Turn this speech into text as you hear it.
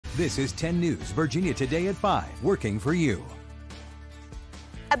This is 10 News, Virginia Today at 5, working for you.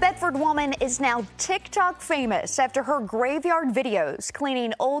 A Bedford woman is now TikTok famous after her graveyard videos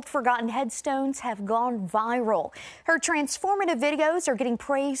cleaning old forgotten headstones have gone viral. Her transformative videos are getting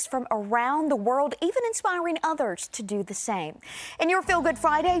praise from around the world, even inspiring others to do the same. In your Feel Good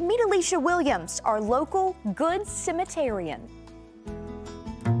Friday, meet Alicia Williams, our local good cemeterian.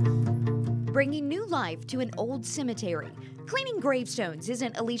 Bringing new life to an old cemetery. Cleaning gravestones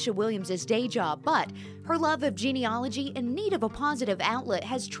isn't Alicia Williams' day job, but her love of genealogy and need of a positive outlet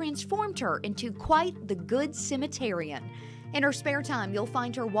has transformed her into quite the good cemeterian. In her spare time, you'll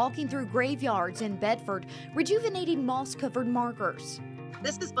find her walking through graveyards in Bedford, rejuvenating moss-covered markers.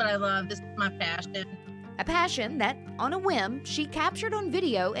 This is what I love. This is my passion. A passion that, on a whim, she captured on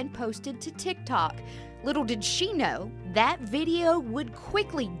video and posted to TikTok. Little did she know, that video would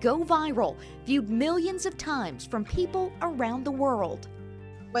quickly go viral, viewed millions of times from people around the world.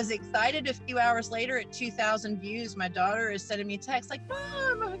 Was excited a few hours later at 2,000 views. My daughter is sending me texts like,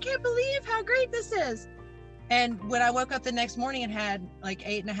 "Mom, I can't believe how great this is." And when I woke up the next morning, it had like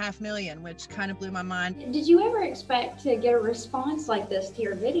 8.5 million, which kind of blew my mind. Did you ever expect to get a response like this to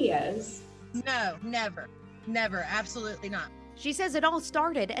your videos? No, never, absolutely not. She says it all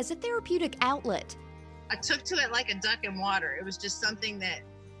started as a therapeutic outlet. I took to it like a duck in water. It was just something that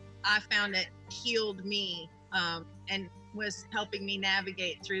I found that healed me and was helping me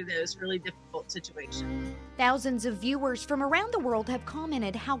navigate through those really difficult situations. Thousands of viewers from around the world have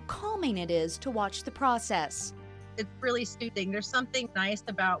commented how calming it is to watch the process. It's really soothing. There's something nice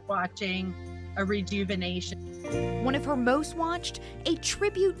about watching a rejuvenation. One of her most watched, a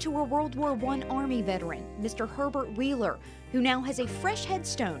tribute to a World War I Army veteran, Mr. Herbert Wheeler, who now has a fresh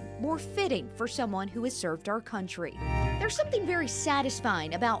headstone more fitting for someone who has served our country. There's something very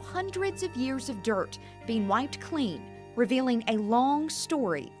satisfying about hundreds of years of dirt being wiped clean, revealing a long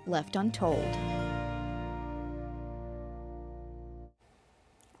story left untold.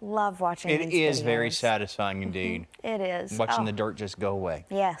 Love watching It these is videos. very satisfying indeed. It is. Watching the dirt just go away.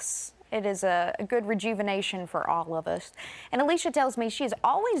 Yes. It is a good rejuvenation for all of us. And Alicia tells me she has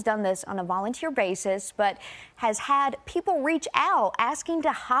always done this on a volunteer basis, but has had people reach out asking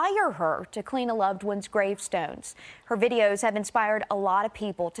to hire her to clean a loved one's gravestones. Her videos have inspired a lot of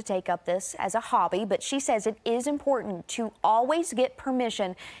people to take up this as a hobby, but she says it is important to always get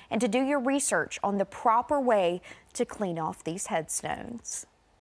permission and to do your research on the proper way to clean off these headstones.